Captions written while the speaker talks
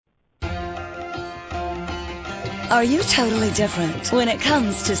Are you totally different when it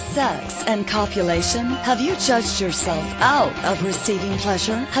comes to sex and copulation? Have you judged yourself out of receiving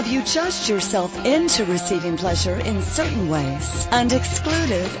pleasure? Have you judged yourself into receiving pleasure in certain ways and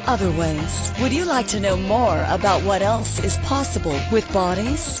excluded other ways? Would you like to know more about what else is possible with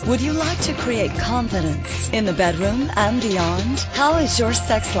bodies? Would you like to create confidence in the bedroom and beyond? How has your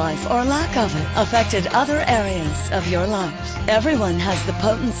sex life or lack of it affected other areas of your life? Everyone has the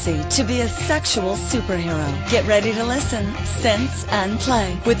potency to be a sexual superhero. Get ready to listen, sense, and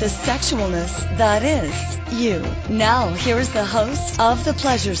play with the sexualness that is you. Now, here's the host of The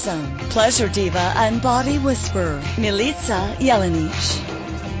Pleasure Zone, pleasure diva and body whisperer, Milica Jelenic.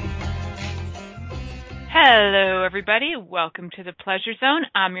 Hello, everybody. Welcome to The Pleasure Zone.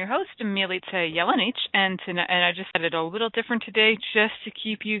 I'm your host, Milica Jelenic, and I just had it a little different today just to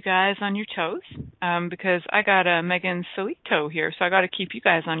keep you guys on your toes, because I got Megan Sillito here, so I got to keep you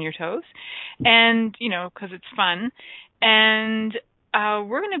guys on your toes, and, you know, because it's fun. And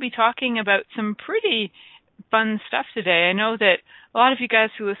we're going to be talking about some pretty fun stuff today. I know that a lot of you guys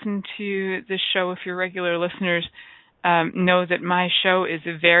who listen to this show, if you're regular listeners, know that my show is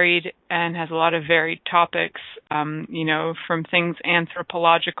varied and has a lot of varied topics, you know, from things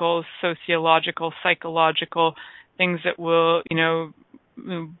anthropological, sociological, psychological, things that will, you know,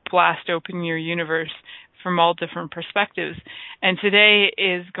 blast open your universe from all different perspectives. And today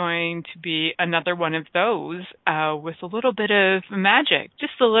is going to be another one of those with a little bit of magic,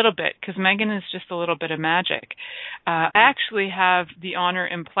 just a little bit, because Megan is just a little bit of magic. I actually have the honor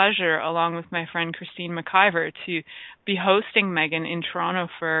and pleasure, along with my friend Christine McIver, to be hosting Megan in Toronto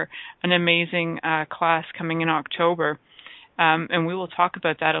for an amazing class coming in October. And we will talk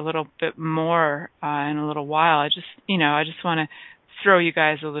about that a little bit more in a little while. I just want to throw you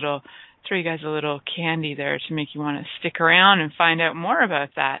guys a little candy there to make you want to stick around and find out more about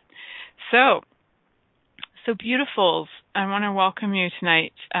that. So beautifuls, I want to welcome you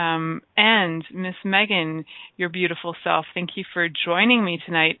tonight. And Miss Megan, your beautiful self, thank you for joining me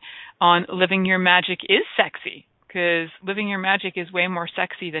tonight on Living Your Magic is Sexy, because living your magic is way more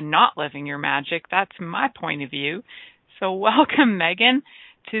sexy than not living your magic. That's my point of view. So welcome, Megan,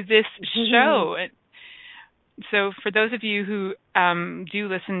 to this show. So for those of you who do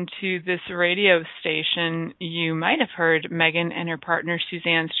listen to this radio station, you might have heard Megan and her partner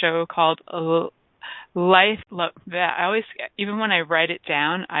Suzanne's show called Life. I always, even when I write it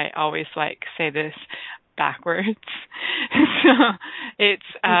down, I always say this backwards. So it's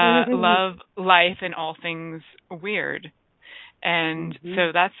Love, Life, and All Things Weird. And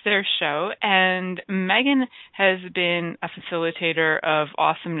so that's their show. And Megan has been a facilitator of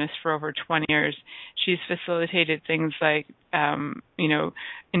awesomeness for over 20 years. She's facilitated things like, you know,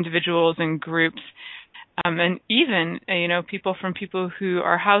 individuals and groups, and even, you know, people who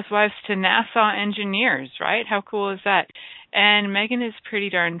are housewives to NASA engineers, right? How cool is that? And Megan is pretty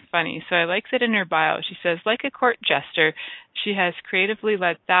darn funny. So I like that in her bio. She says, like a court jester, she has creatively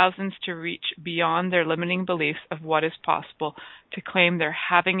led thousands to reach beyond their limiting beliefs of what is possible to claim their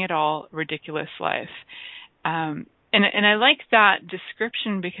having it all ridiculous life. And I like that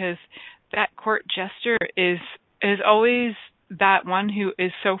description, because that court jester is always that one who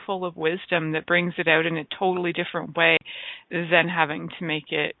is so full of wisdom that brings it out in a totally different way than having to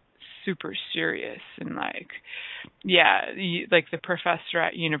make it super serious and like the professor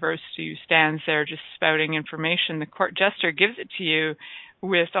at university who stands there just spouting information. The court jester gives it to you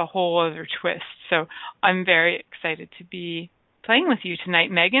with a whole other twist. So I'm very excited to be playing with you tonight,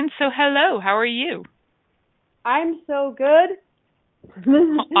 Megan. So hello, how are you? I'm so good.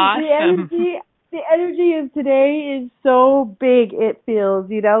 Awesome. The energy of today is so big, it feels,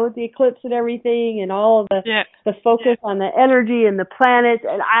 you know, with the eclipse and everything and all of the focus on the energy and the planets.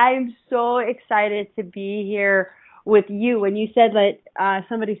 And I'm so excited to be here with you. When you said that,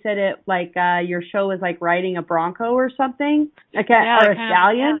 somebody said it like your show is like riding a bronco or something, or a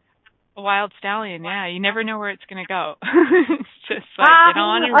stallion. A wild stallion, yeah. You never know where it's going to go. It's just like, get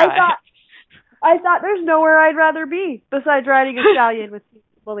on and ride. I thought there's nowhere I'd rather be besides riding a stallion with you,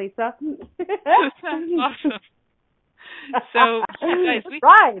 Melissa. That's awesome. So,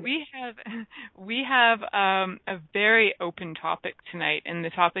 guys, we have a very open topic tonight, and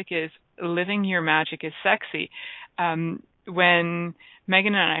the topic is living your magic is sexy. When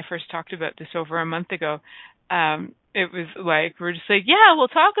Megan and I first talked about this over a month ago, it was like, we're just like, yeah, we'll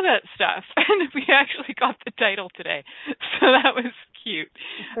talk about stuff. And we actually got the title today. So that was cute.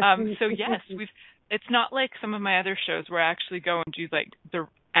 So yes, it's not like some of my other shows where I actually go and do like the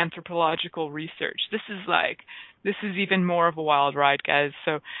anthropological research. This is even more of a wild ride, guys.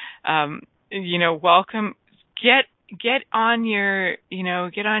 So, you know, welcome. Get on your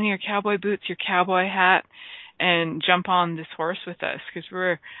cowboy boots, your cowboy hat, and jump on this horse with us, because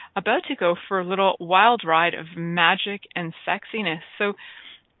we're about to go for a little wild ride of magic and sexiness. So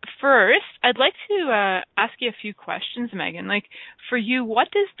first, I'd like to ask you a few questions, Megan. Like, for you,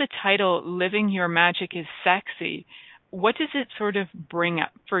 what does the title "Living Your Magic is Sexy," what does it sort of bring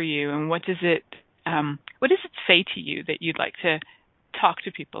up for you, and what does it say to you that you'd like to talk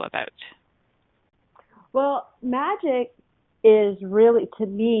to people about? Well, magic is really, to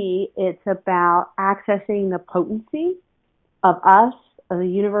me, it's about accessing the potency of us, of the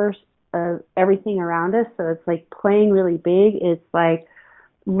universe, of everything around us. So it's like playing really big. It's like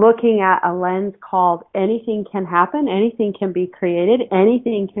looking at a lens called anything can happen, anything can be created,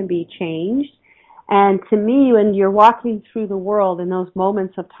 anything can be changed. And to me, when you're walking through the world in those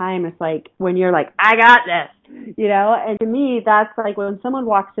moments of time, it's like when you're like, I got this, you know? And to me, that's like when someone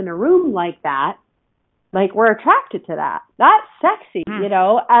walks in a room like that, like we're attracted to that. That's sexy, you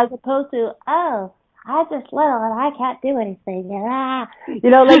know, as opposed to, oh, I'm just little and I can't do anything. You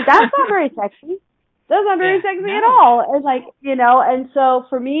know, like that's not very sexy. That's not very sexy at all. It's like, you know, and so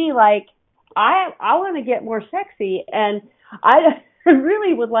for me, like, I want to get more sexy, and I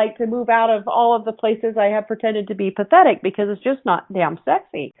really would like to move out of all of the places I have pretended to be pathetic, because it's just not damn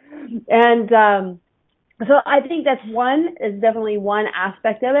sexy. And so I think that's definitely one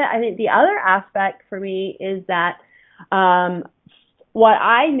aspect of it. I think the other aspect for me is that what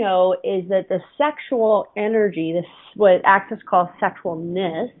I know is that the sexual energy, this what Access calls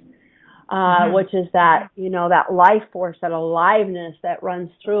sexualness, which is that, you know, that life force, that aliveness that runs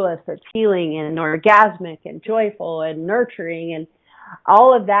through us, that's healing and orgasmic and joyful and nurturing, and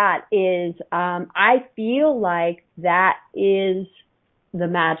all of that is, I feel like that is the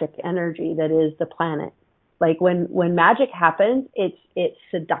magic energy that is the planet. Like when magic happens, it's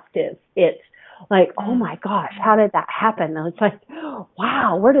seductive. It's like, oh my gosh, how did that happen? And it's like,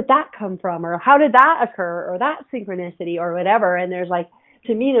 wow, where did that come from? Or how did that occur? Or that synchronicity or whatever. And there's like,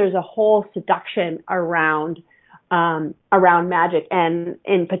 to me, there's a whole seduction around magic. And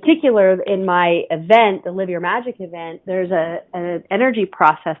in particular, in my event, the Live Your Magic event, there's an energy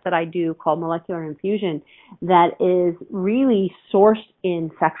process that I do called molecular infusion that is really sourced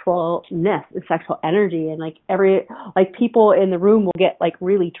in sexualness, sexual energy. And like people in the room will get like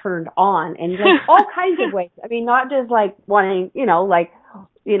really turned on, and like all kinds of ways. I mean, not just like wanting,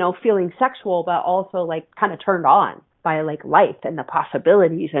 feeling sexual, but also like kind of turned on by like life and the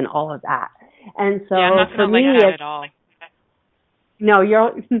possibilities and all of that. And so I'm not for me, like that at all. No,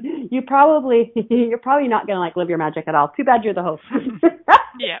 you're probably not going to like live your magic at all. Too bad you're the host.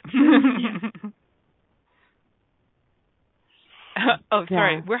 Yeah. Oh,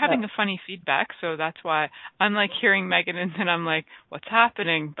 sorry. Yeah. We're having a funny feedback, so that's why I'm like hearing Megan, and then I'm like, what's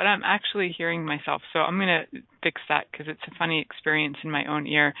happening? But I'm actually hearing myself, so I'm going to fix that because it's a funny experience in my own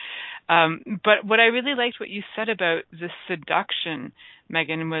ear. But what I really liked what you said about the seduction,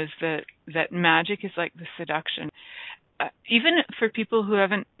 Megan, was that magic is like the seduction. Even for people who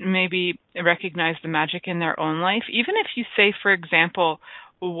haven't maybe recognized the magic in their own life, even if you say, for example,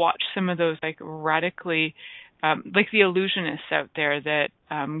 watch some of those like radically like the illusionists out there that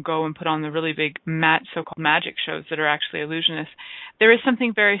go and put on the really big so-called magic shows that are actually illusionists. There is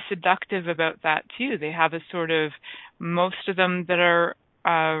something very seductive about that too. They have a sort of, most of them that are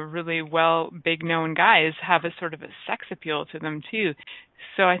really big known guys have a sort of a sex appeal to them too.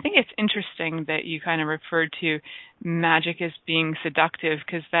 So I think it's interesting that you kind of referred to magic as being seductive,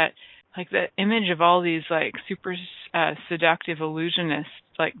 because that, like, the image of all these like super seductive illusionists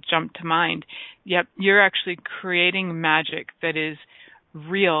like jump to mind. Yep, you're actually creating magic that is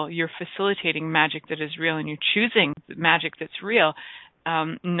real. You're facilitating magic that is real, and you're choosing magic that's real,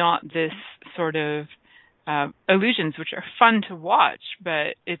 not this sort of illusions, which are fun to watch,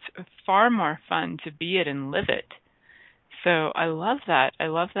 but it's far more fun to be it and live it. So I love that. I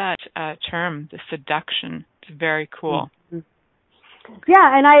love that term, the seduction. It's very cool. Mm-hmm.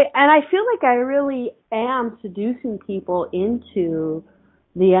 Yeah, and I feel like I really am seducing people into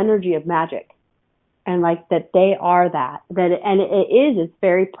the energy of magic, and like that they are and it's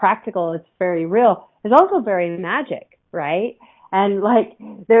very practical, it's very real. It's also very magic, right? And like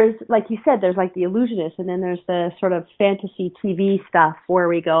there's, like you said, there's like the illusionist, and then there's the sort of fantasy TV stuff where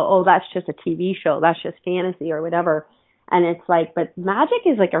we go, oh, that's just a TV show, that's just fantasy or whatever. And it's like, but magic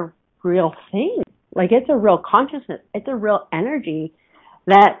is like a real thing. Like it's a real consciousness. It's a real energy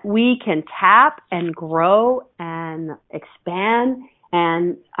that we can tap and grow and expand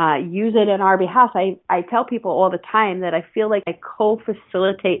and use it in our behalf. I tell people all the time that I feel like I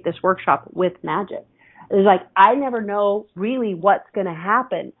co-facilitate this workshop with magic. It's like I never know really what's going to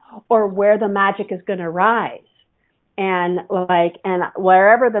happen or where the magic is going to rise. and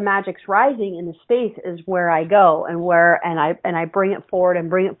wherever the magic's rising in the space is where I go, and I bring it forward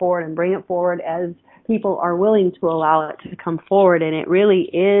and bring it forward and bring it forward as people are willing to allow it to come forward. And it really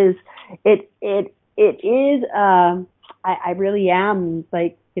is, I really am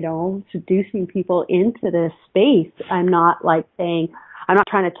like, seducing people into this space. I'm not trying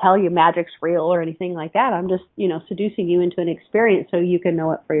to tell you magic's real or anything like that. I'm just, seducing you into an experience so you can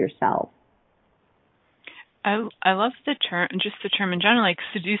know it for yourself. I love the term in general, like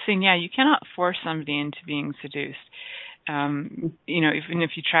seducing. Yeah, you cannot force somebody into being seduced. Even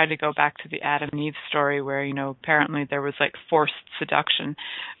if you try to go back to the Adam and Eve story where, apparently there was like forced seduction.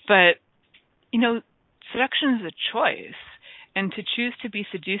 But, seduction is a choice. And to choose to be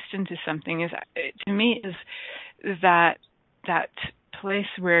seduced into something is, to me, is that place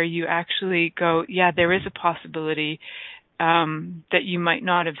where you actually go, yeah, there is a possibility that you might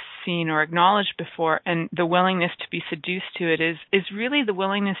not have seen or acknowledged before, and the willingness to be seduced to it is really the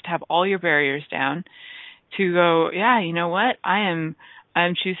willingness to have all your barriers down, to go, yeah, you know what, I'm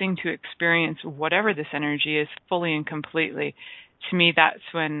choosing to experience whatever this energy is fully and completely. To me, that's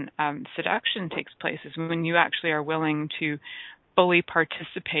when seduction takes place, is when you actually are willing to fully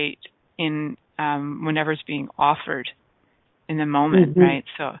participate in whatever's being offered in the moment, right?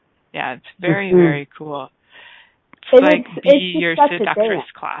 So, yeah, it's very, very cool. It's like be your seductress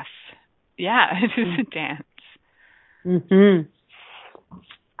class. Yeah, it is a dance.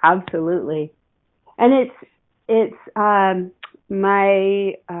 Absolutely. And it's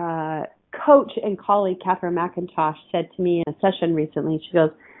my coach and colleague Catherine McIntosh said to me in a session recently, she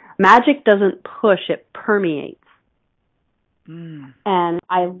goes, magic doesn't push, it permeates. And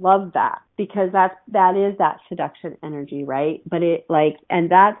I love that, because that is that seduction energy, right? But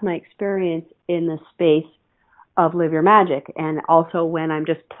and that's my experience in the space of Live Your Magic. And also when I'm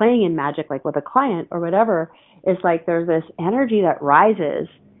just playing in magic, like with a client or whatever, it's like there's this energy that rises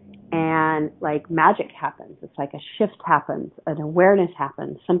and like magic happens. It's like a shift happens, an awareness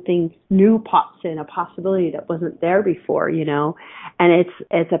happens, something new pops in, a possibility that wasn't there before, and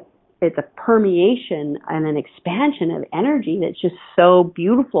it's a permeation and an expansion of energy that's just so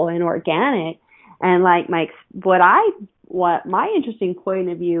beautiful and organic. And like what my interesting point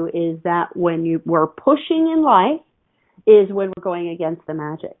of view is that when we're pushing in life is when we're going against the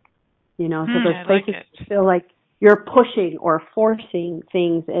magic, so those places feel like you're pushing or forcing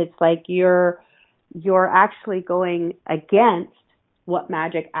things. It's like you're actually going against what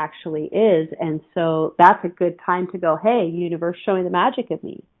magic actually is. And so that's a good time to go, hey, universe, show me the magic of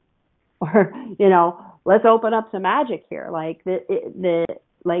me. Or, let's open up some magic here. Like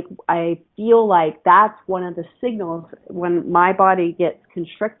I feel like that's one of the signals when my body gets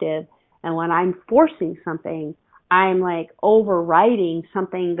constricted, and when I'm forcing something, I'm like overriding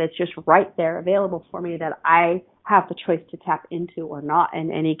something that's just right there available for me that I have the choice to tap into or not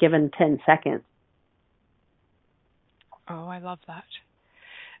in any given 10 seconds. Oh, I love that.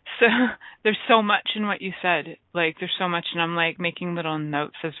 So there's so much in what you said. Like, there's so much, and I'm like making little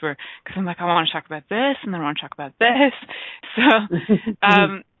notes because I'm like, I want to talk about this, and then I want to talk about this. So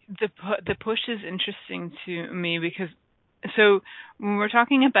the push is interesting to me because, so when we're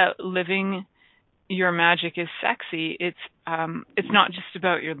talking about living your magic is sexy, it's not just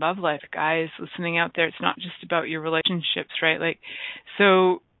about your love life, guys listening out there. It's not just about your relationships, right? Like,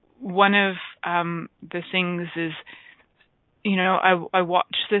 so one of the things is, I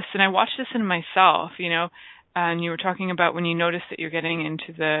watch this, and I watch this in myself, and you were talking about when you notice that you're getting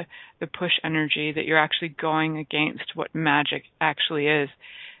into the push energy, that you're actually going against what magic actually is,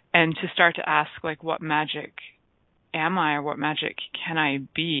 and to start to ask, like, what magic am I, or what magic can I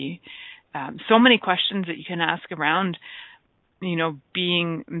be? So many questions that you can ask around,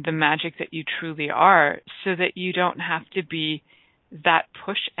 being the magic that you truly are, so that you don't have to be that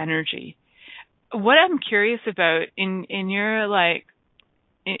push energy. What I'm curious about in your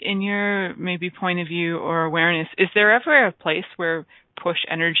maybe point of view or awareness, is there ever a place where push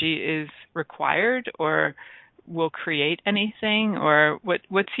energy is required or will create anything, or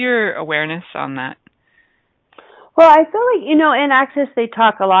what's your awareness on that? Well, I feel like, in Access they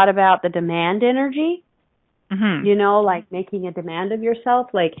talk a lot about the demand energy, like making a demand of yourself,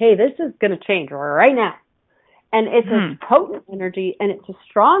 like, hey, this is going to change right now. And it's a potent energy, and it's a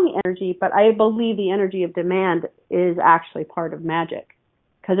strong energy, but I believe the energy of demand is actually part of magic.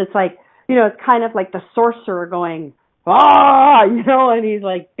 Because it's like, it's kind of like the sorcerer going, and he's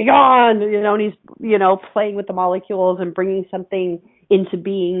like, be gone, and he's, playing with the molecules and bringing something into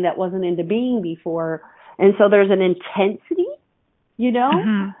being that wasn't into being before. And so there's an intensity,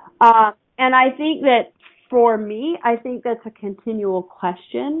 and I think that for me, I think that's a continual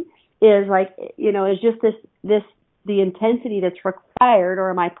question, is like, is just this the intensity that's required, or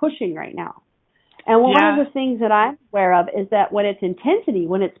am I pushing right now? And one of the things that I'm aware of is that when it's intensity,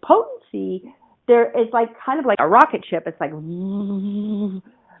 when it's potency, it's like kind of like a rocket ship. It's like,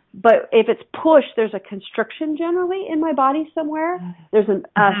 but if it's push, there's a constriction generally in my body somewhere. There's a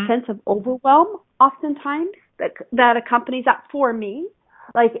sense of overwhelm oftentimes that accompanies that for me.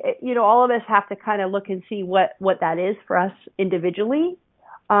 Like, all of us have to kind of look and see what that is for us individually.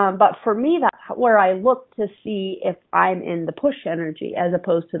 But for me, that's where I look to see if I'm in the push energy as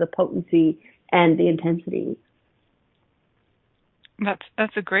opposed to the potency and the intensity.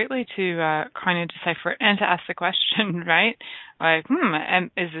 That's a great way to kind of decipher and to ask the question, right? Like,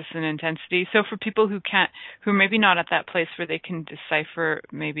 is this an intensity? So for people who are maybe not at that place where they can decipher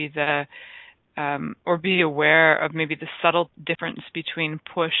maybe or be aware of maybe the subtle difference between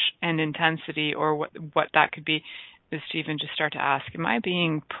push and intensity, or what that could be, is to even just start to ask, am I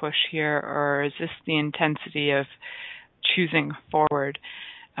being push here, or is this the intensity of choosing forward?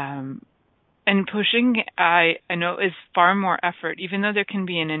 And pushing, I know, is far more effort, even though there can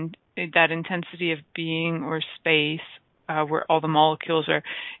be that intensity of being or space where all the molecules are,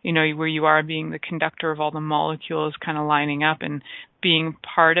 where you are being the conductor of all the molecules kind of lining up and being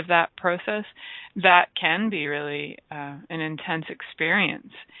part of that process. That can be really an intense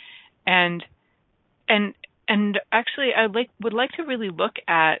experience. And actually, I would like to really look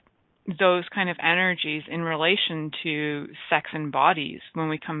at those kind of energies in relation to sex and bodies when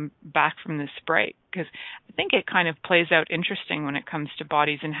we come back from this break, because I think it kind of plays out interesting when it comes to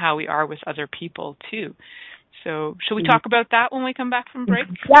bodies and how we are with other people too. So shall we talk about that when we come back from break?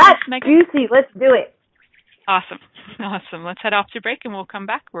 That's juicy. Let's do it. Awesome. Let's head off to break and we'll come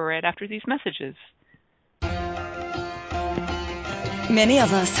back right after these messages. Many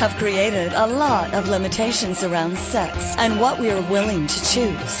of us have created a lot of limitations around sex and what we are willing to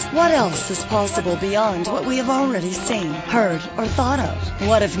choose. What else is possible beyond what we have already seen, heard, or thought of?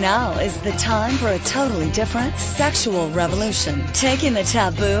 What if now is the time for a totally different sexual revolution? Taking the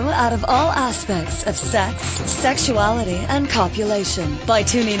taboo out of all aspects of sex, sexuality, and copulation by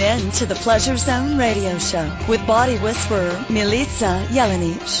tuning in to the Pleasure Zone radio show with body whisperer Milica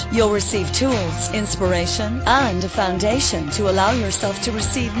Jelenic. You'll receive tools, inspiration, and a foundation to allow yourself to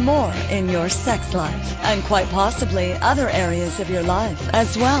receive more in your sex life and quite possibly other areas of your life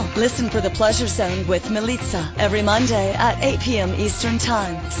as well. Listen for the Pleasure Zone with Milica every Monday at 8 p.m. Eastern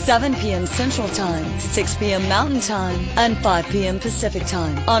Time, 7 p.m. Central Time, 6 p.m. Mountain Time, and 5 p.m. Pacific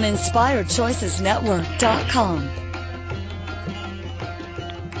Time on InspiredChoicesNetwork.com.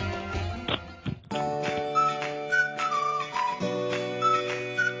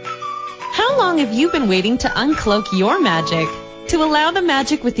 How long have you been waiting to uncloak your magic? To allow the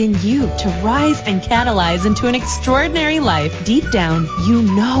magic within you to rise and catalyze into an extraordinary life deep down you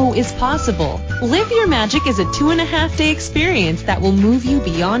know is possible. Live Your Magic is a 2.5-day experience that will move you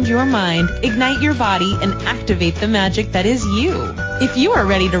beyond your mind, ignite your body, and activate the magic that is you. If you are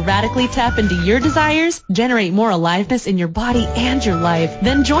ready to radically tap into your desires, generate more aliveness in your body and your life,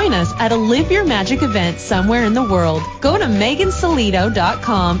 then join us at a Live Your Magic event somewhere in the world. Go to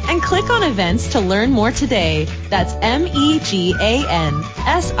megansillito.com and click on events to learn more today. That's MEGANSILLITO.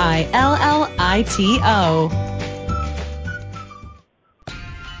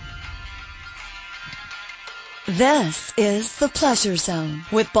 This is the Pleasure Zone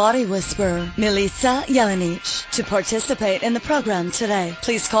with body whisperer Milica Jelenic. To participate in the program today,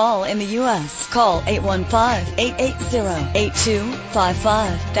 please call in the U.S. Call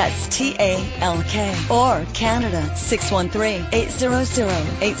 815-880-8255. That's TALK. Or Canada,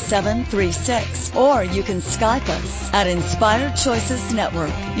 613-800-8736. Or you can Skype us at Inspired Choices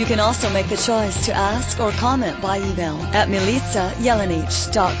Network. You can also make the choice to ask or comment by email at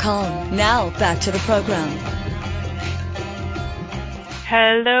milicajelenic.com. Now back to the program.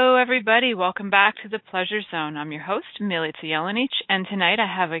 Hello, everybody. Welcome back to the Pleasure Zone. I'm your host, Milica Jelenic, and tonight I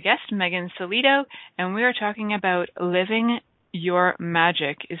have a guest, Megan Sillito, and we are talking about living your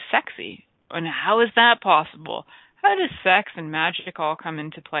magic is sexy. And how is that possible? How does sex and magic all come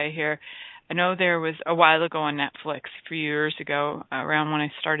into play here? I know there was a while ago on Netflix, a few years ago, around when I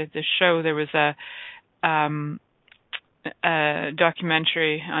started this show, there was a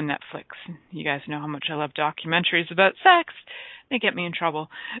documentary on Netflix. You guys know how much I love documentaries about sex. They get me in trouble.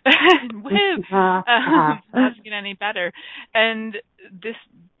 Woo! Doesn't get any better. And this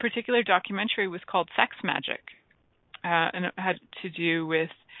particular documentary was called Sex Magic. And it had to do with,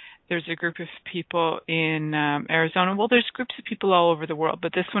 there's a group of people in Arizona. Well, there's groups of people all over the world,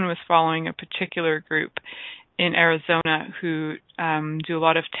 but this one was following a particular group in Arizona who do a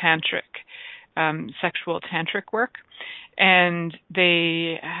lot of tantric sexual tantric work. And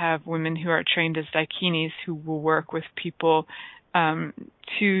they have women who are trained as dakinis who will work with people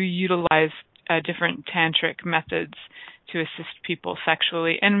to utilize different tantric methods to assist people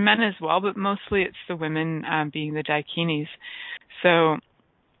sexually, and men as well, but mostly it's the women being the dakinis. So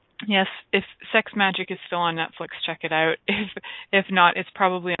yes, if Sex Magic is still on Netflix, check it out. If not, it's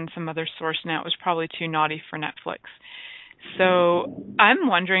probably on some other source now. It was probably too naughty for Netflix. So I'm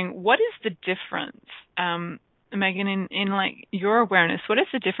wondering, what is the difference, Megan, in like your awareness? What is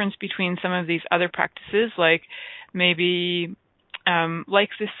the difference between some of these other practices, like maybe like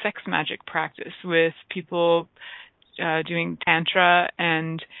this sex magic practice with people doing tantra,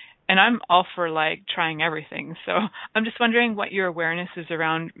 and I'm all for like trying everything. So I'm just wondering what your awareness is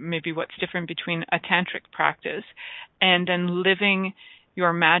around maybe what's different between a tantric practice and then living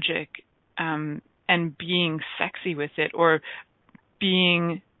your magic and being sexy with it, or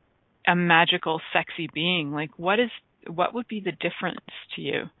being a magical, sexy being. Like what would be the difference to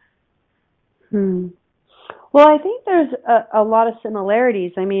you? Well, I think there's a lot of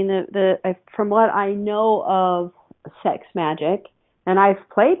similarities. I mean, from what I know of sex magic, and I've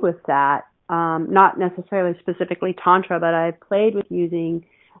played with that, not necessarily specifically Tantra, but I've played with using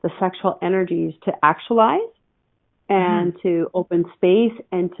the sexual energies to actualize and to open space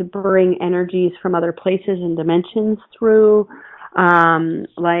and to bring energies from other places and dimensions through.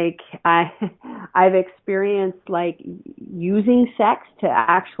 Like I've experienced like using sex to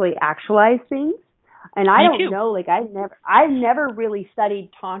actually actualize things. And I don't know, like I've never really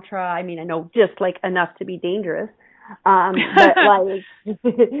studied Tantra. I mean, I know just like enough to be dangerous. But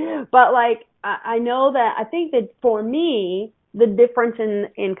I know that I think that for me, the difference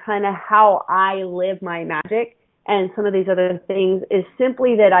in kind of how I live my magic and some of these other things is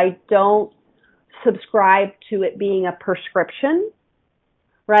simply that I don't subscribe to it being a prescription,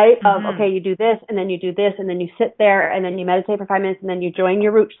 right? Of, okay, you do this and then you do this and then you sit there and then you meditate for 5 minutes and then you join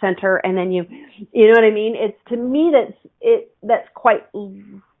your root center and then you know what I mean? It's, to me, that's quite,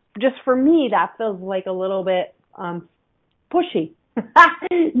 just for me, that feels like a little bit pushy.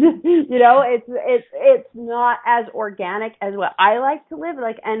 You know, it's not as organic as what I like to live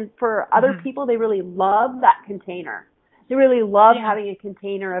like. And for other people, they really love that container. They really love having a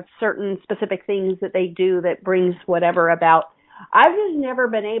container of certain specific things that they do that brings whatever about. I've just never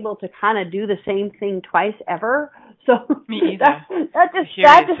been able to kind of do the same thing twice ever. So me either. That just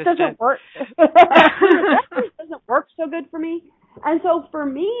doesn't work. That just doesn't work so good for me. And so for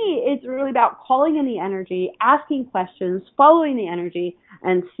me, it's really about calling in the energy, asking questions, following the energy,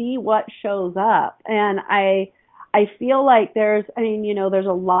 and see what shows up. And I feel like there's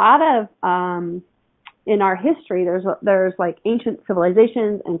a lot of in our history. There's like ancient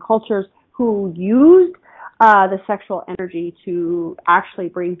civilizations and cultures who used the sexual energy to actually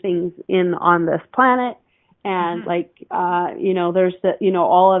bring things in on this planet. And there's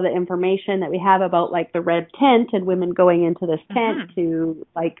all of the information that we have about like the red tent and women going into this tent to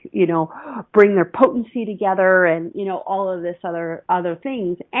bring their potency together and, all of this other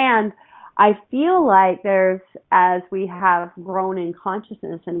things. And I feel like as we have grown in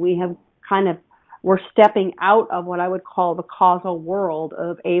consciousness and we have we're stepping out of what I would call the causal world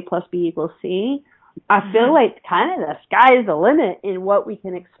of A plus B equals C. I feel like kind of the sky is the limit in what we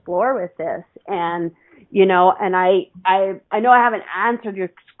can explore with this. And, and I know I haven't answered your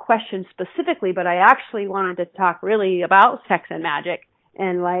question specifically, but I actually wanted to talk really about sex and magic.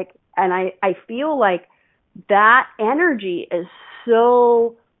 And I feel like that energy is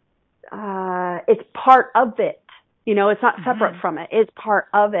so, it's part of it. It's not separate from it. It's part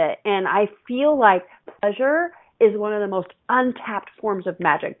of it. And I feel like pleasure is one of the most untapped forms of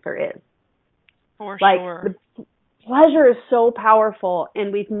magic there is. For sure. The pleasure is so powerful,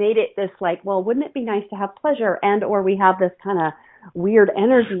 and we've made it this wouldn't it be nice to have pleasure? And or we have this kind of weird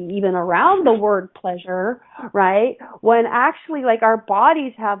energy even around the word pleasure, right? When actually our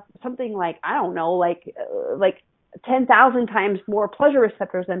bodies have something like 10,000 times more pleasure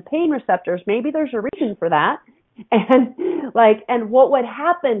receptors than pain receptors. Maybe there's a reason for that. And what would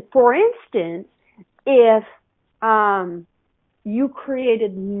happen, for instance, if you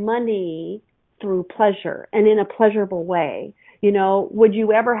created money through pleasure and in a pleasurable way, would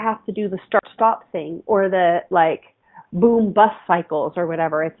you ever have to do the start-stop thing or the boom-bust cycles or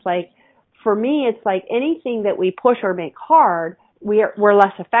whatever? It's for me, it's anything that we push or make hard, we're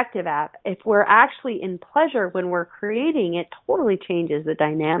less effective at. If we're actually in pleasure when we're creating, it totally changes the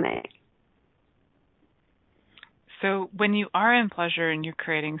dynamic. So when you are in pleasure and you're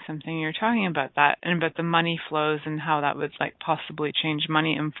creating something, you're talking about that and about the money flows and how that would possibly change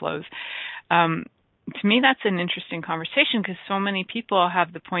money inflows. to me, that's an interesting conversation because so many people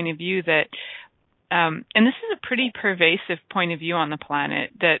have the point of view that, and this is a pretty pervasive point of view on the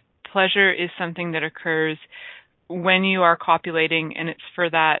planet, that pleasure is something that occurs when you are copulating, and it's for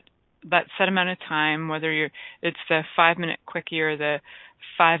that set amount of time, whether it's the 5-minute quickie or the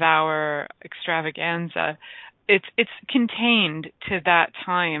 5-hour extravaganza. It's contained to that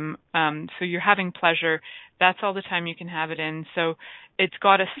time. So you're having pleasure. That's all the time you can have it in. So it's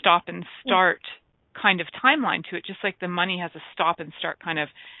got a stop and start kind of timeline to it, just like the money has a stop and start kind of.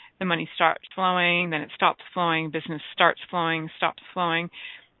 The money starts flowing, then it stops flowing, business starts flowing, stops flowing.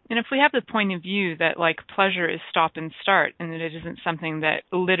 And if we have the point of view that like pleasure is stop and start, and that it isn't something that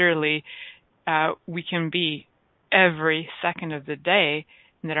literally we can be every second of the day,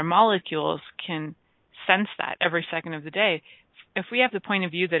 and that our molecules can sense that every second of the day. If we have the point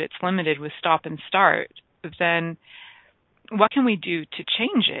of view that it's limited with stop and start, then what can we do to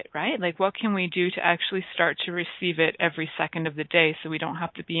change it, right? Like what can we do to actually start to receive it every second of the day so we don't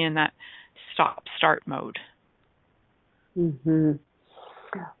have to be in that stop-start mode? Mm-hmm.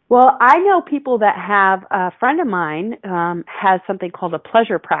 Well, I know people that have, a friend of mine has something called a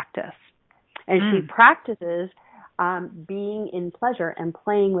pleasure practice. And she practices being in pleasure and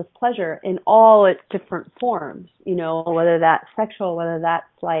playing with pleasure in all its different forms, whether that's sexual, whether that's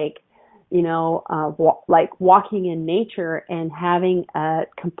like, like walking in nature and having a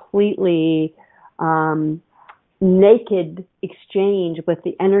completely naked exchange with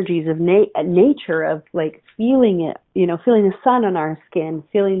the energies of nature, of like feeling it, feeling the sun on our skin,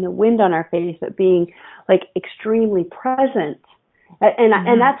 feeling the wind on our face, but being like extremely present.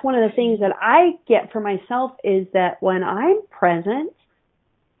 And that's one of the things that I get for myself is that when I'm present,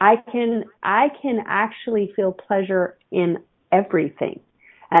 I can actually feel pleasure in everything.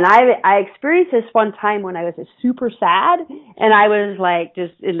 And I experienced this one time when I was super sad, and I was like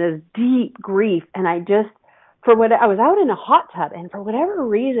just in this deep grief, and I was out in a hot tub, and for whatever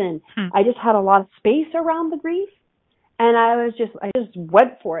reason, I just had a lot of space around the grief, and I just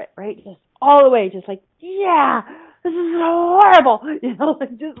went for it, right? Just all the way, just like, yeah, this is horrible,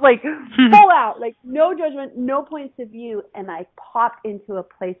 just like full out, like no judgment, no points of view, and I popped into a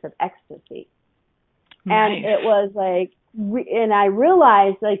place of ecstasy. Nice. And it was like, and I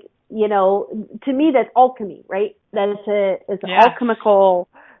realized, like, to me that's alchemy, right? That it's an alchemical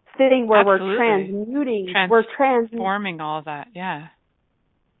thing where we're transmuting, we're transforming all that, yeah.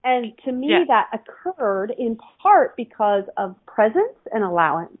 And to me that occurred in part because of presence and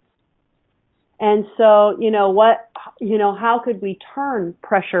allowance. And so, how could we turn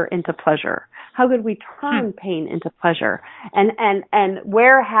pressure into pleasure? How could we turn pain into pleasure? And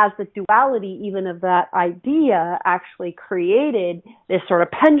where has the duality even of that idea actually created this sort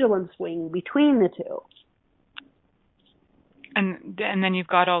of pendulum swing between the two? And then you've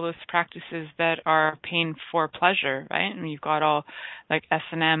got all those practices that are pain for pleasure, right? And you've got all like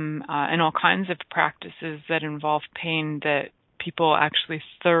S&M and all kinds of practices that involve pain that people actually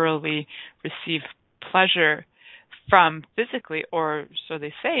thoroughly receive pleasure from physically, or so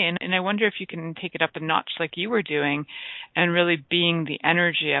they say. And I wonder if you can take it up a notch like you were doing and really being the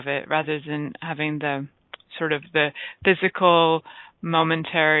energy of it rather than having the sort of the physical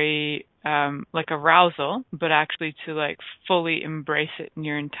momentary like arousal, but actually to like fully embrace it in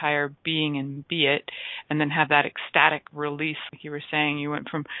your entire being and be it, and then have that ecstatic release. Like you were saying, you went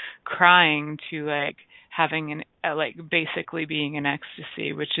from crying to like having like basically being in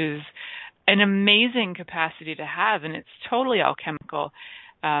ecstasy, which is an amazing capacity to have, and it's totally alchemical.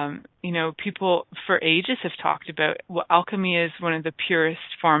 People for ages have talked about alchemy is one of the purest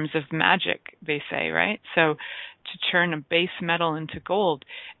forms of magic, they say, right? So to turn a base metal into gold.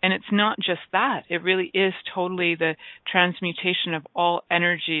 And it's not just that. It really is totally the transmutation of all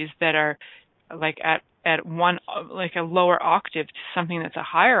energies that are like at one, like a lower octave to something that's a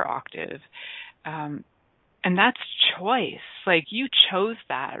higher octave. And that's choice. Like you chose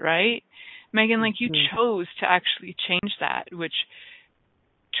that, right? Megan, like you chose to actually change that, which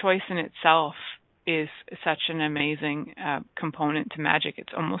choice in itself is such an amazing component to magic.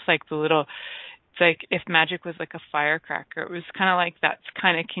 It's almost like it's like if magic was like a firecracker, it was kind of like that's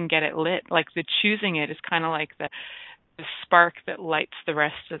kind of can get it lit. Like the choosing it is kind of like the spark that lights the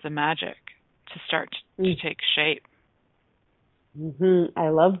rest of the magic to start to take shape. I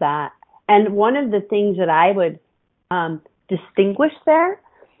love that. And one of the things that I would distinguish there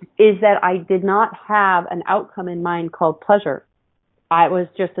is that I did not have an outcome in mind called pleasure. It was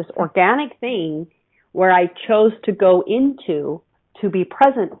just this organic thing where I chose to go into, to be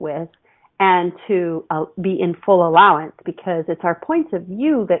present with, and to be in full allowance, because it's our points of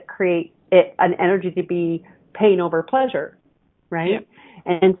view that create an energy to be pain over pleasure. right?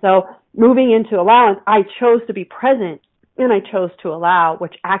 And so moving into allowance, I chose to be present and I chose to allow,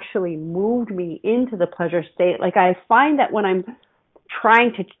 which actually moved me into the pleasure state. Like I find that when I'm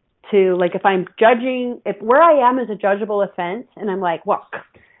trying to like if I'm judging, if where I am is a judgeable offense and I'm like, well,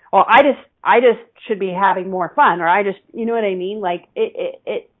 I just should be having more fun, or I just, you know what I mean? Like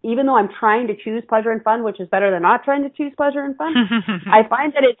it even though I'm trying to choose pleasure and fun, which is better than not trying to choose pleasure and fun, I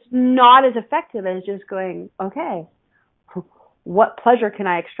find that it's not as effective as just going, okay, what pleasure can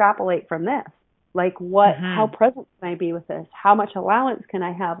I extrapolate from this? Like how present can I be with this? How much allowance can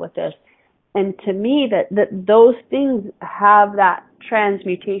I have with this? And to me, that those things have that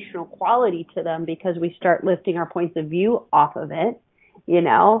transmutational quality to them because we start lifting our points of view off of it, you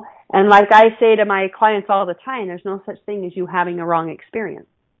know? And like I say to my clients all the time, there's no such thing as you having a wrong experience.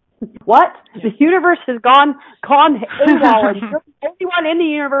 What? Yeah. The universe has gone AWOL, and you're the only one in the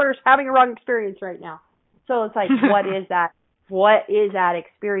universe having a wrong experience right now. So it's like, what is that? What is that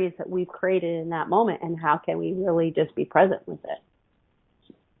experience that we've created in that moment, and how can we really just be present with it?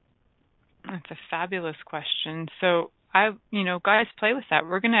 That's a fabulous question. So guys, play with that.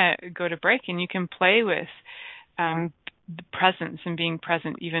 We're going to go to break, and you can play with the presence and being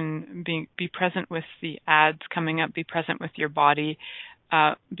present, even be present with the ads coming up, be present with your body,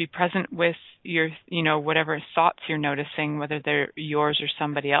 be present with your, whatever thoughts you're noticing, whether they're yours or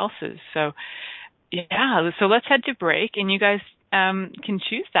somebody else's. So let's head to break, and you guys can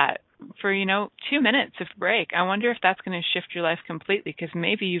choose that for, 2 minutes of break. I wonder if that's going to shift your life completely, because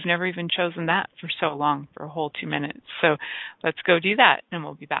maybe you've never even chosen that for so long, for a whole 2 minutes. So let's go do that, and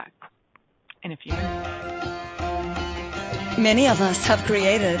we'll be back in a few minutes. Many of us have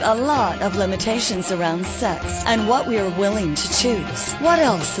created a lot of limitations around sex and what we are willing to choose. What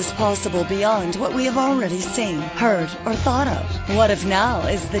else is possible beyond what we have already seen, heard, or thought of? What if now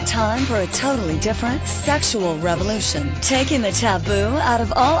is the time for a totally different sexual revolution, taking the taboo out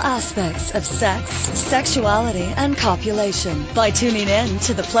of all aspects of sex, sexuality, and copulation by tuning in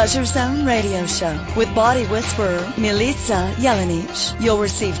to the Pleasure Zone radio show with body whisperer Milica Jelenic. You'll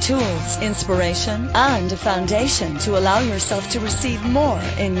receive tools, inspiration, and a foundation to allow yourself to receive more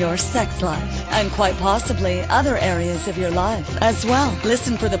in your sex life and quite possibly other areas of your life as well.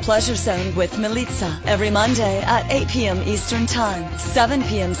 Listen for the Pleasure Zone with Milica every Monday at 8 p.m. Eastern Time, 7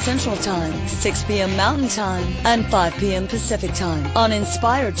 p.m. Central Time, 6 p.m. Mountain Time, and 5 p.m. Pacific Time on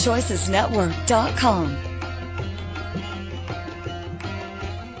InspiredChoicesNetwork.com.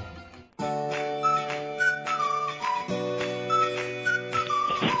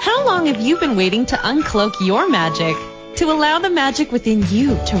 How long have you been waiting to uncloak your magic? To allow the magic within you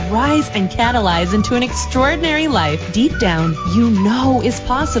to rise and catalyze into an extraordinary life deep down you know is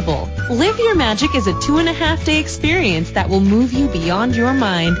possible. Live Your Magic is a 2.5-day experience that will move you beyond your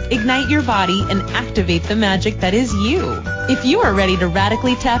mind, ignite your body, and activate the magic that is you. If you are ready to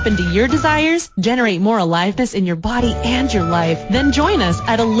radically tap into your desires, generate more aliveness in your body and your life, then join us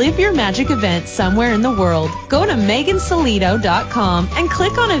at a Live Your Magic event somewhere in the world. Go to megansillito.com and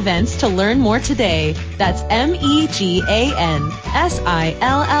click on events to learn more today. That's MEGANSILLITO.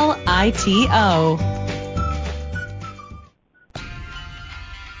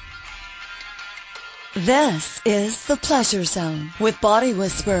 This is the Pleasure Zone with body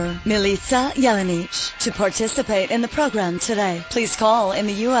whisperer Milica Jelenic. To participate in the program today, please call in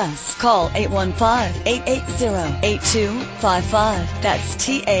the U.S. Call 815-880-8255. That's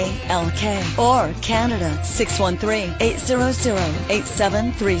TALK. Or Canada,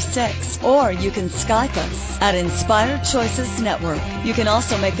 613-800-8736. Or you can Skype us at Inspired Choices Network. You can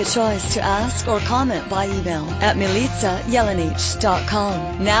also make the choice to ask or comment by email at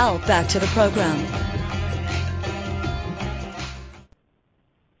milicajelenic.com. Now back to the program.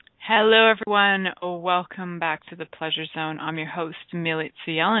 Hello, everyone. Welcome back to the Pleasure Zone. I'm your host, Milica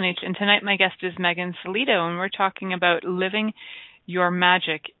Jelenic, and tonight my guest is Megan Sillito, and we're talking about living your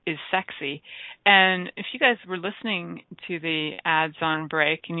magic is sexy. And if you guys were listening to the ads on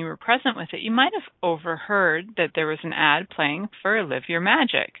break and you were present with it, you might have overheard that there was an ad playing for Live Your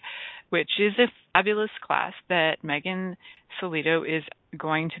Magic, which is a fabulous class that Megan Sillito is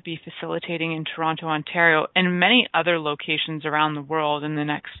going to be facilitating in Toronto, Ontario, and many other locations around the world in the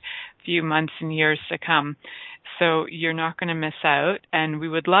next few months and years to come. So you're not going to miss out, and we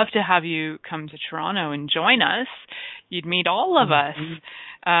would love to have you come to Toronto and join us. You'd meet all of us.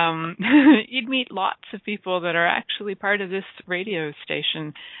 You'd meet lots of people that are actually part of this radio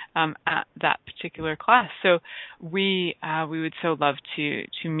station at that particular class. So we would so love to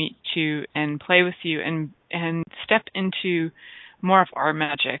meet you and play with you and step into more of our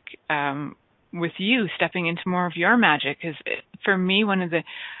magic, with you stepping into more of your magic. Because for me, one of the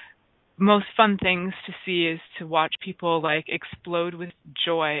most fun things to see is to watch people like explode with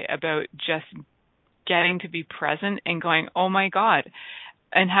joy about just getting to be present and going, oh my God,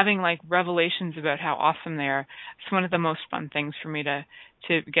 and having like revelations about how awesome they are. It's one of the most fun things for me to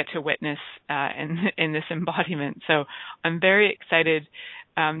get to witness in this embodiment. So I'm very excited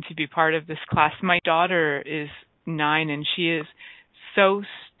to be part of this class. My daughter is 9 and she is so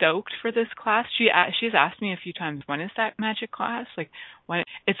stoked for this class. She's asked me a few times, when is that magic class? Like when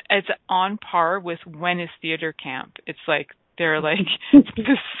it's on par with when is theater camp. It's like they're like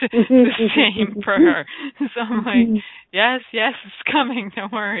the same for her. So I'm like, yes, it's coming.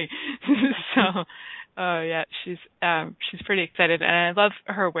 Don't worry. So, yeah, she's pretty excited, and I love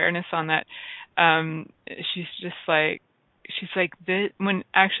her awareness on that. She's just like, when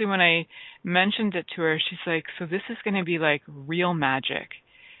I mentioned it to her, she's like, so this is going to be like real magic.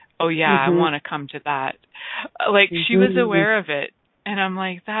 Oh yeah, I want to come to that. Like she was aware of it, and I'm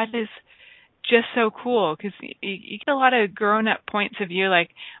like, that is just so cool, because you get a lot of grown-up points of view, like,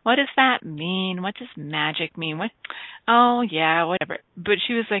 what does that mean? What does magic mean? What? Oh yeah, whatever. But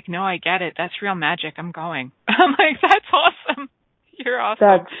she was like, no, I get it. That's real magic. I'm going. I'm like, that's awesome. You're awesome.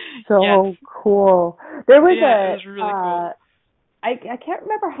 That's so cool. There was it was really cool. I can't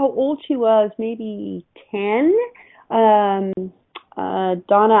remember how old she was, maybe 10. Donna,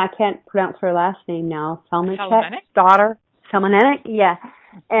 I can't pronounce her last name now. Selmanek's daughter. Selmanek, yeah.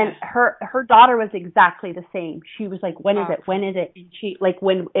 And her daughter was exactly the same. She was like, when is it? When is it? And she, like,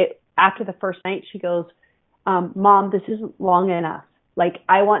 after the first night, she goes, Mom, this isn't long enough. Like,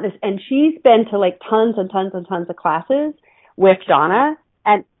 I want this. And she's been to like tons and tons and tons of classes with Donna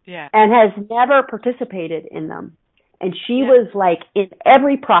and has never participated in them. And she was like in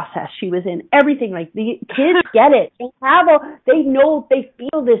every process. She was in everything. Like the kids get it. They know, they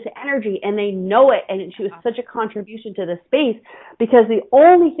feel this energy and they know it. And she was such a contribution to the space because the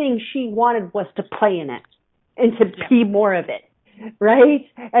only thing she wanted was to play in it and to be more of it. Right?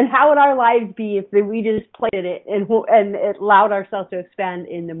 And how would our lives be if we just played in it and it allowed ourselves to expand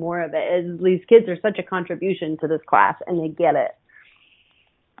into more of it? And these kids are such a contribution to this class and they get it.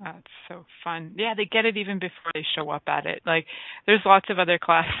 It's so fun. Yeah, they get it even before they show up at it. Like, there's lots of other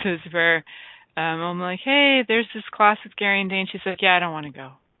classes where I'm like, hey, there's this class with Gary and Dane. She's like, yeah, I don't want to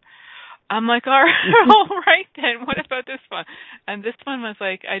go. I'm like, all right then. What about this one? And this one was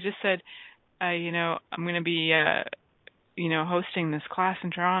like, I just said, I'm going to be, hosting this class in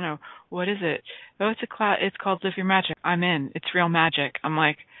Toronto. What is it? Oh, it's a class. It's called Live Your Magic. I'm in. It's real magic. I'm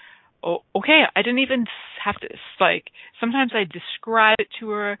like, oh, okay. I didn't even have to, like, sometimes I describe it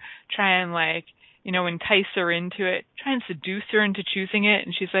to her, try and, like, entice her into it, try and seduce her into choosing it.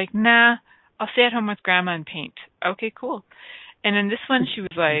 And she's like, nah, I'll stay at home with Grandma and paint. Okay, cool. And in this one, she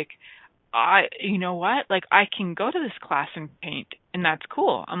was like, you know what? Like, I can go to this class and paint, and that's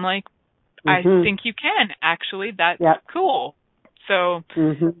cool. I'm like, I think you can, actually. That's cool. So,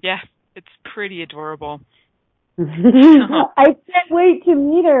 yeah, it's pretty adorable. I can't wait to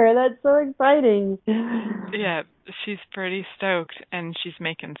meet her. That's so exciting. Yeah, she's pretty stoked, and she's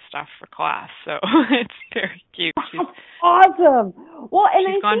making stuff for class, so it's very cute. She's awesome. Well,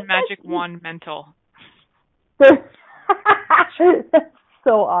 and she's gone magic wand mental. That's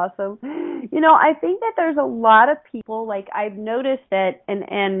so awesome. I think that there's a lot of people, like, I've noticed that,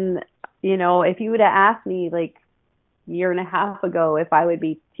 and if you would have asked me like a year and a half ago if I would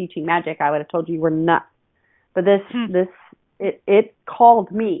be teaching magic, I would have told you you were nuts. But it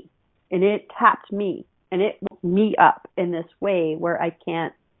called me, and it tapped me, and it woke me up in this way where I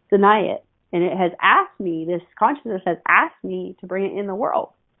can't deny it. And it has asked me, this consciousness has asked me to bring it in the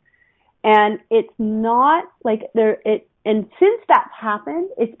world. And it's not like and since that's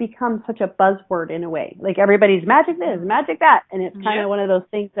happened, it's become such a buzzword in a way. Like everybody's magic this, magic that. And it's kind of one of those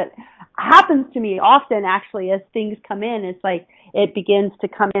things that happens to me often, actually, as things come in. It's like it begins to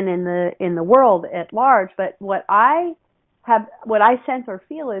come in the world at large. But what I sense or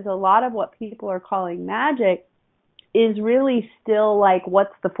feel is a lot of what people are calling magic is really still like,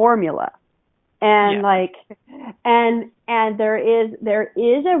 what's the formula? And and there is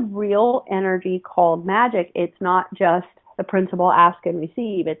a real energy called magic. It's not just the principle ask and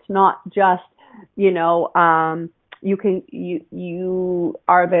receive. It's not just, you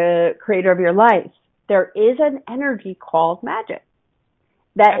are the creator of your life. There is an energy called magic.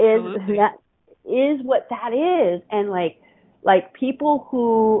 That is what that is. And like people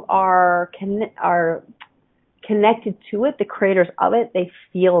who are connected to it, the creators of it, they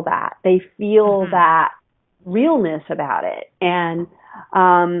feel that. They feel that realness about it. And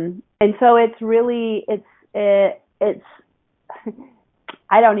so it's really, it's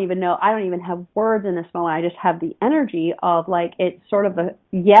I don't even have words in this moment. I just have the energy of like, it's sort of a,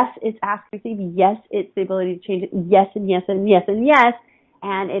 yes, it's ask, receive. Yes, it's the ability to change it. Yes, and yes, and yes, and yes.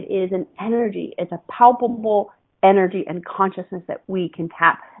 And it is an energy. It's a palpable energy and consciousness that we can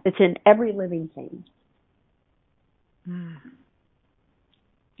tap. It's in every living thing.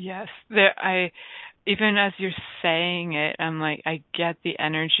 Yes. Even as you're saying it, I'm like, I get the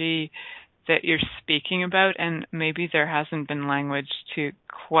energy that you're speaking about, and maybe there hasn't been language to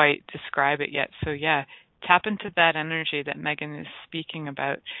quite describe it yet. So yeah, tap into that energy that Megan is speaking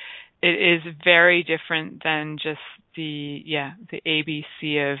about. It is very different than just the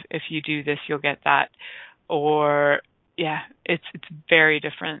ABC of if you do this, you'll get that. Or it's very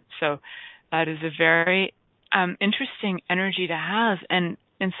different. So that is a very interesting energy to have. And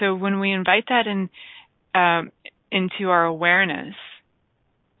so when we invite that into our awareness,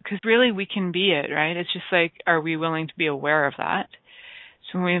 because really we can be it, right? It's just like, are we willing to be aware of that?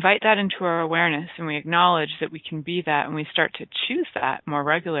 So when we invite that into our awareness and we acknowledge that we can be that and we start to choose that more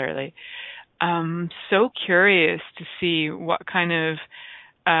regularly, I'm so curious to see what kind of,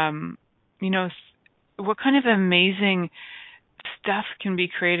 what kind of amazing stuff can be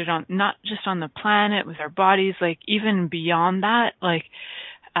created on, not just on the planet with our bodies, like even beyond that, like,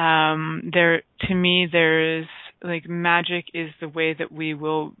 to me, there's like magic is the way that we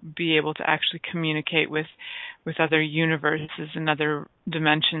will be able to actually communicate with other universes and other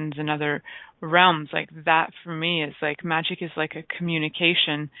dimensions and other realms. Like that for me is like magic is like a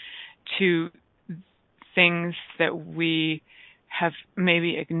communication to things that we have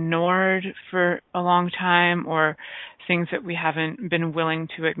maybe ignored for a long time, or things that we haven't been willing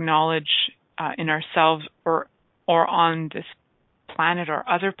to acknowledge in ourselves or on this planet or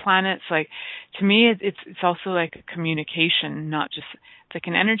other planets. Like to me, it's also like a communication, not just, it's like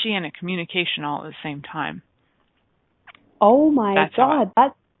an energy and a communication all at the same time. Oh my God,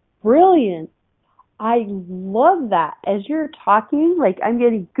 that's brilliant. I love that. As you're talking, like I'm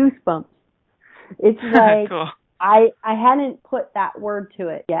getting goosebumps. It's like cool. I hadn't put that word to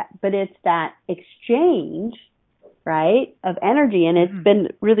it yet, but it's that exchange, right, of energy. And it's been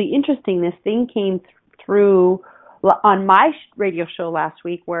really interesting. This thing came through on my radio show last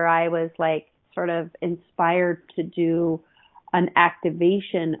week, where I was like sort of inspired to do an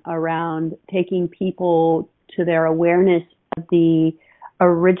activation around taking people to their awareness of the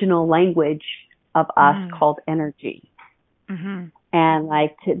original language of us called energy. And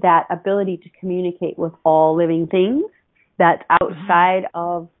like that ability to communicate with all living things that's outside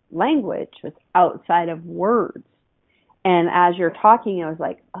of language, it's outside of words. And as you're talking, I was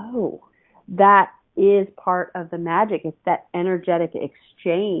like, oh, that is part of the magic. It's that energetic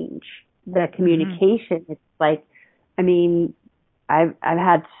exchange, the communication. It's like, I mean, I've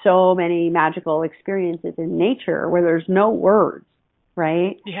had so many magical experiences in nature where there's no words,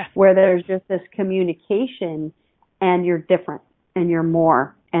 right? Yeah. Where there's just this communication, and you're different and you're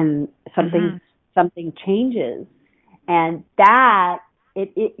more, and something changes. And that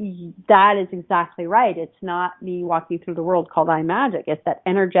that is exactly right. It's not me walking through the world called I magic. It's that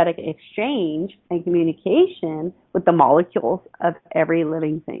energetic exchange and communication with the molecules of every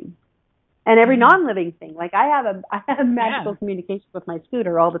living thing and every non-living thing. Like I have magical communication with my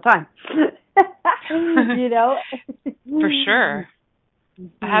scooter all the time. You know? For sure.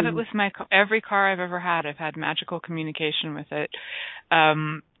 I have it with every car I've ever had. I've had magical communication with it.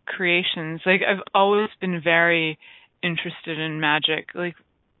 Creations. Like I've always been very interested in magic. Like,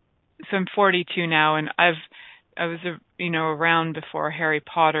 so I'm 42 now, and I was around before Harry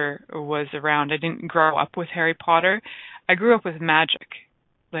Potter was around. I didn't grow up with Harry Potter. I grew up with magic.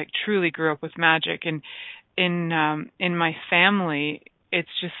 Like truly grew up with magic. And in my family,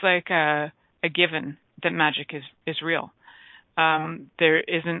 it's just like a given that magic is real. There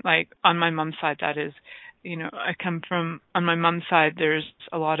isn't, like, on my mom's side, that is, I come from, on my mom's side, there's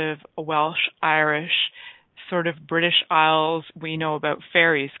a lot of Welsh, Irish, sort of British Isles. We know about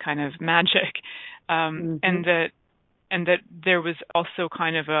fairies kind of magic. And that there was also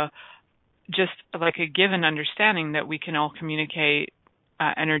kind of just like a given understanding that we can all communicate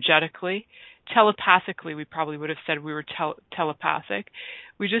energetically. Telepathically, we probably would have said we were telepathic.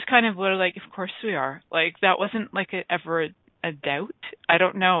 We just kind of were like, of course we are. Like, that wasn't like ever a doubt. I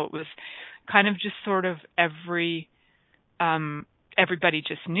don't know. It was kind of just sort of everybody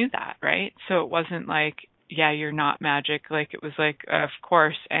just knew that, right? So it wasn't like, yeah, you're not magic. Like, it was like, of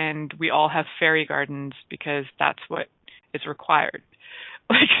course, and we all have fairy gardens because that's what is required.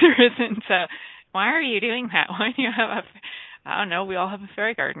 Like, there isn't why are you doing that? Why do you have I don't know, we all have a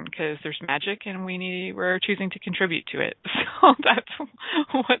fairy garden because there's magic and we're choosing to contribute to it. So that's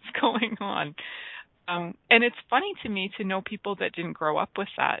what's going on. And it's funny to me to know people that didn't grow up with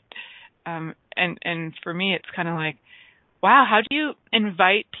that. And for me, it's kind of like, wow, how do you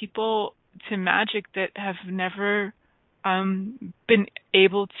invite people to magic that have never been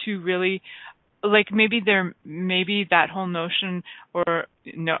able to really, like, maybe that whole notion, or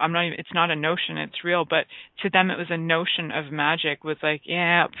no, I'm not even, it's not a notion, it's real, but to them it was a notion of magic was like,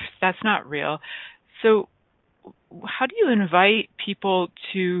 yeah, that's not real. So how do you invite people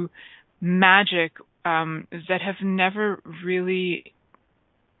to magic that have never really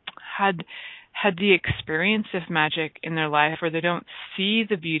had the experience of magic in their life, or they don't see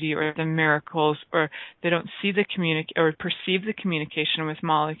the beauty or the miracles, or they don't see the or perceive the communication with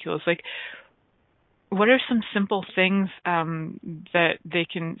molecules? Like, what are some simple things that they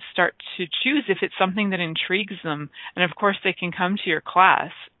can start to choose if it's something that intrigues them? And of course, they can come to your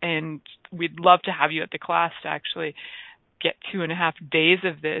class, and we'd love to have you at the class to actually get 2.5 days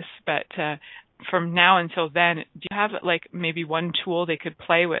of this. But from now until then, do you have like maybe one tool they could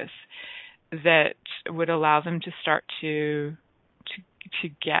play with that would allow them to start to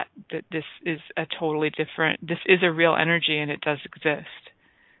get that this is a totally different, this is a real energy and it does exist?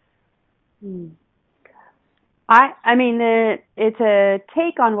 I mean, it's a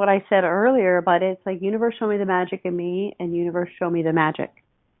take on what I said earlier, but it's like, universe, show me the magic in me, and universe, show me the magic.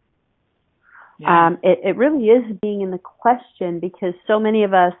 Yeah. It really is being in the question, because so many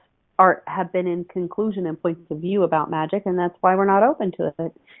of us have been in conclusion and points of view about magic, and that's why we're not open to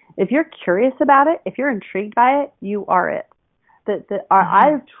it. If you're curious about it, if you're intrigued by it, you are it.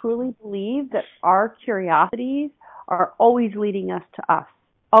 I truly believe that our curiosities are always leading us to us,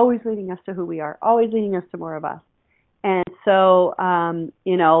 always leading us to who we are, always leading us to more of us. And so,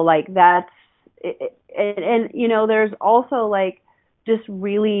 like that's, and there's also like just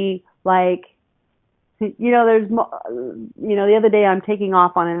really like, there's, the other day I'm taking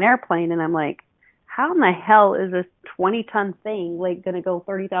off on an airplane, and I'm like, how in the hell is this 20-ton thing like going to go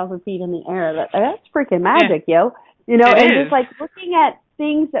 30,000 feet in the air? That's freaking magic, yo. And just like looking at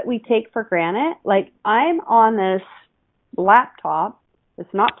things that we take for granted. Like, I'm on this laptop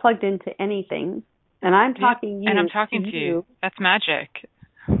that's not plugged into anything, and I'm talking and I'm talking to you. That's magic.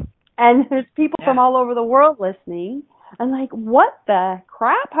 And there's people from all over the world listening. I'm like, what the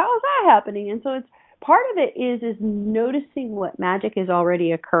crap? How is that happening? And so it's, part of it is noticing what magic is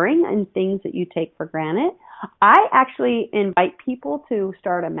already occurring and things that you take for granted. I actually invite people to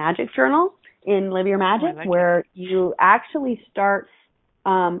start a magic journal in Live Your Magic, where you actually start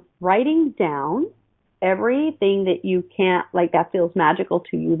writing down everything that you can't, like, that feels magical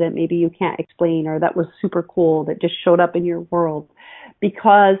to you, that maybe you can't explain, or that was super cool, that just showed up in your world.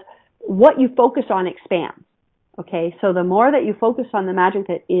 Because what you focus on expands. Okay, so the more that you focus on the magic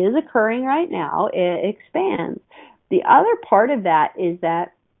that is occurring right now, it expands. The other part of that is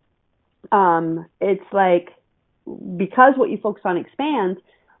that it's like, because what you focus on expands,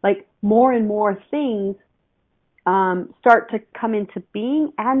 like more and more things start to come into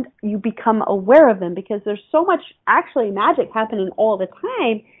being, and you become aware of them, because there's so much actually magic happening all the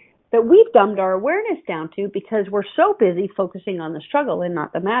time that we've dumbed our awareness down to, because we're so busy focusing on the struggle and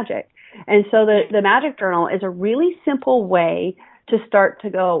not the magic. And so the magic journal is a really simple way to start to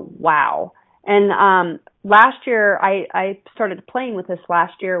go, wow. And last year, I started playing with this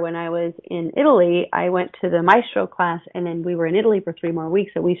last year when I was in Italy. I went to the Maestro class, and then we were in Italy for 3 more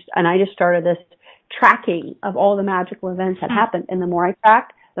weeks, and I just started this tracking of all the magical events that happened. And the more I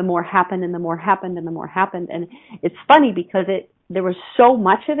tracked, the more happened, and the more happened, and the more happened. And it's funny, because there was so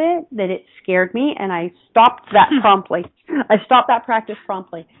much of it that it scared me, and I stopped that promptly. I stopped that practice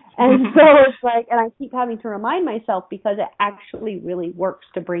promptly. And so it's like, and I keep having to remind myself, because it actually really works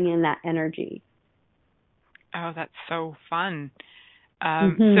to bring in that energy. Oh, that's so fun.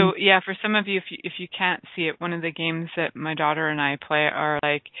 So yeah, for some of you, if you can't see it, one of the games that my daughter and I play are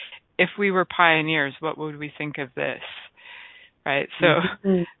like, if we were pioneers, what would we think of this? Right. So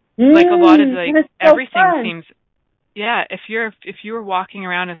like a lot of like everything seems, if you were walking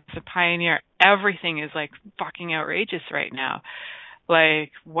around as a pioneer, everything is like fucking outrageous right now.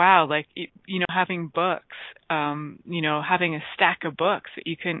 Like, wow, like, having books, having a stack of books that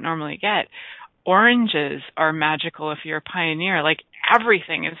you couldn't normally get. Oranges are magical if you're a pioneer. Like,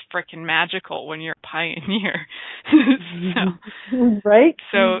 everything is freaking magical when you're a pioneer. Right?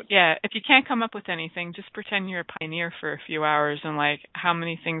 So, yeah, if you can't come up with anything, just pretend you're a pioneer for a few hours, and, like, how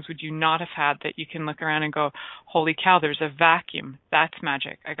many things would you not have had that you can look around and go, holy cow, there's a vacuum. That's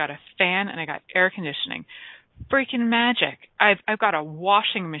magic. I got a fan and I got air conditioning. Freaking magic. I've got a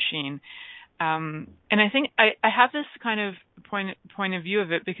washing machine. And I think I have this kind of point of view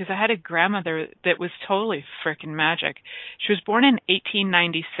of it because I had a grandmother that was totally frickin' magic. She was born in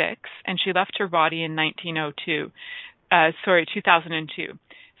 1896, and she left her body in 2002.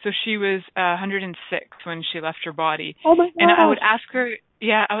 So she was 106 when she left her body. Oh my gosh. And I would ask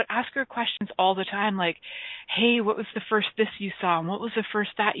her questions all the time, like, hey, what was the first this you saw? And what was the first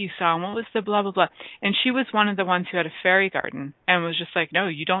that you saw? And what was the blah, blah, blah? And she was one of the ones who had a fairy garden and was just like, no,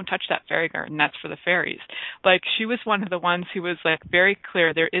 you don't touch that fairy garden. That's for the fairies. Like, she was one of the ones who was like very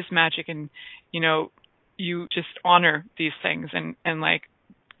clear there is magic, and, you know, you just honor these things and like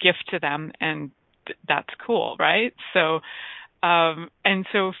gift to them, and that's cool, right? So, and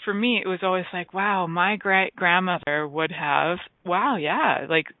so for me, it was always like, wow, my great-grandmother would have, wow, yeah,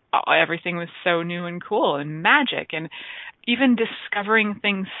 like everything was so new and cool and magic. And even discovering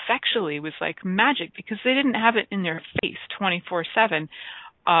things sexually was like magic because they didn't have it in their face 24/7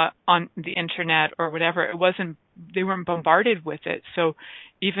 on the internet or whatever. They weren't bombarded with it. So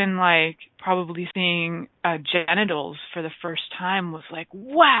even like probably seeing genitals for the first time was like,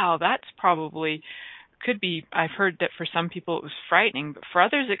 wow, that's probably could be, I've heard that for some people it was frightening, but for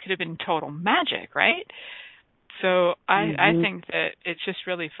others it could have been total magic, right? So I think that it's just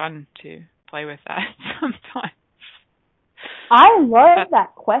really fun to play with that sometimes. I love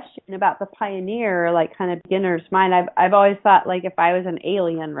that question about the pioneer, like kind of beginner's mind. I've always thought, like, if I was an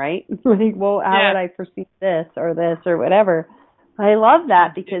alien, right? Like, well, how would I perceive this or whatever? I love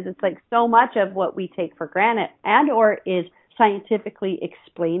that because it's like so much of what we take for granted and or is scientifically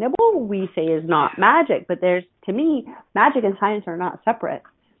explainable, we say is not magic. But to me, magic and science are not separate.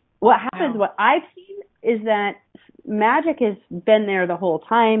 What happens, what I've seen is that magic has been there the whole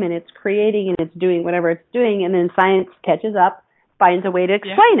time and it's creating and it's doing whatever it's doing, and then science catches up, finds a way to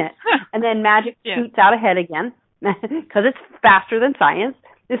explain it. And then magic scoots out ahead again because it's faster than science.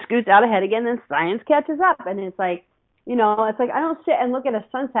 It scoots out ahead again, then science catches up. And it's like, you know, it's like I don't sit and look at a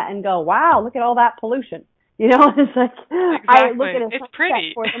sunset and go, wow, look at all that pollution. You know, it's like I look at a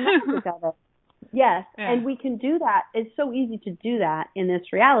sunset for the magic of it. Yes, and we can do that. It's so easy to do that in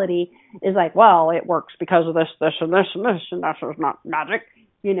this reality. Is like, well, it works because of this, and this, and this, and that's not magic,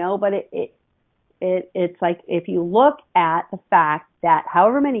 you know. But it's like if you look at the fact that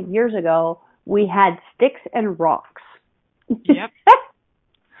however many years ago we had sticks and rocks. Yep.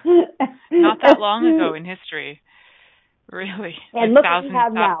 Not that long ago in history, really. And like look what we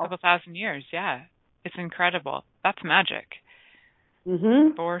have now. Couple thousand years, yeah. It's incredible. That's magic.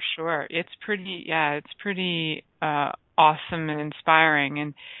 Mm-hmm. For sure. It's pretty awesome and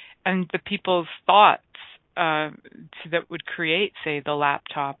inspiring. And the people's thoughts that would create, say, the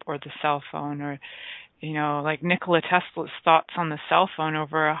laptop or the cell phone, or, you know, like Nikola Tesla's thoughts on the cell phone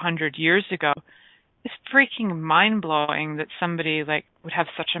over 100 years ago. It's freaking mind-blowing that somebody like would have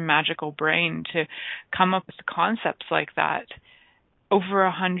such a magical brain to come up with concepts like that over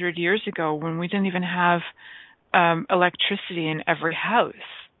 100 years ago when we didn't even have electricity in every house.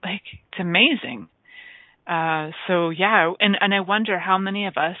 Like, it's amazing. So yeah, and I wonder how many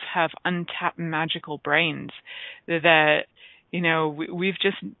of us have untapped magical brains that, you know, we've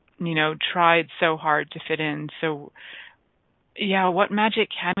just, you know, tried so hard to fit in. So yeah, what magic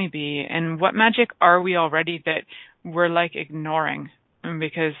can we be, and what magic are we already that we're like ignoring?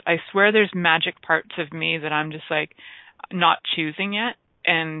 Because I swear there's magic parts of me that I'm just like not choosing yet,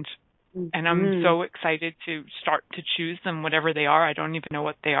 and I'm so excited to start to choose them, whatever they are. I don't even know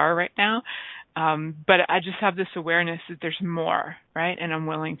what they are right now, but I just have this awareness that there's more, right? And I'm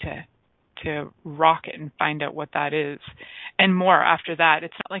willing to rock it and find out what that is, and more after that.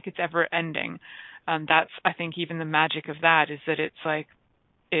 It's not like it's ever ending. That's, I think, even the magic of that is that it's like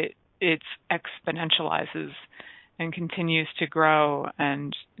it's exponentializes and continues to grow,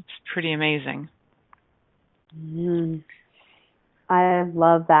 and it's pretty amazing. I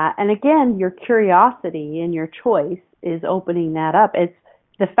love that. And again, your curiosity and your choice is opening that up. It's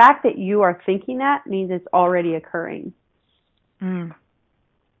the fact that you are thinking that means it's already occurring.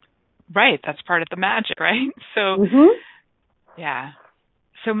 Right. That's part of the magic, right? So, yeah.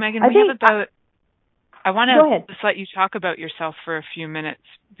 So, Megan, I want to just let you talk about yourself for a few minutes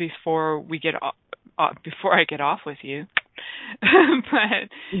before we get before I get off with you. But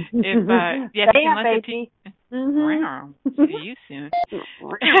if you can let see you soon.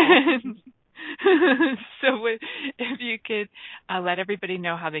 So if you could let everybody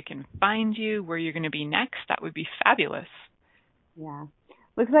know how they can find you, where you're going to be next, that would be fabulous. Yeah.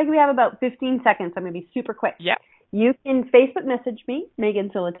 Looks like we have about 15 seconds. I'm going to be super quick. Yeah. You can Facebook message me, Megan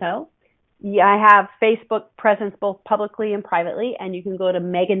Sillito. Yeah, I have Facebook presence both publicly and privately, and you can go to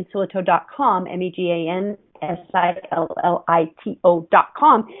megansillito.com,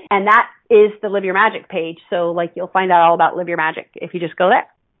 Sillito.com. And that is the Live Your Magic page. So like you'll find out all about Live Your Magic if you just go there.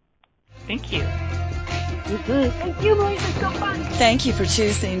 Thank you. Thank you, Melissa. It's so fun. Thank you for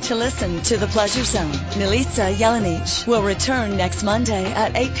choosing to listen to The Pleasure Zone. Milica Jelenic will return next Monday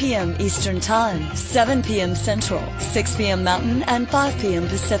at 8 p.m. Eastern Time, 7 p.m. Central, 6 p.m. Mountain, and 5 p.m.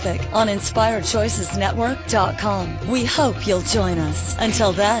 Pacific on InspiredChoicesNetwork.com. We hope you'll join us.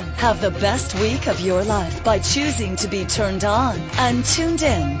 Until then, have the best week of your life by choosing to be turned on and tuned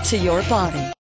in to your body.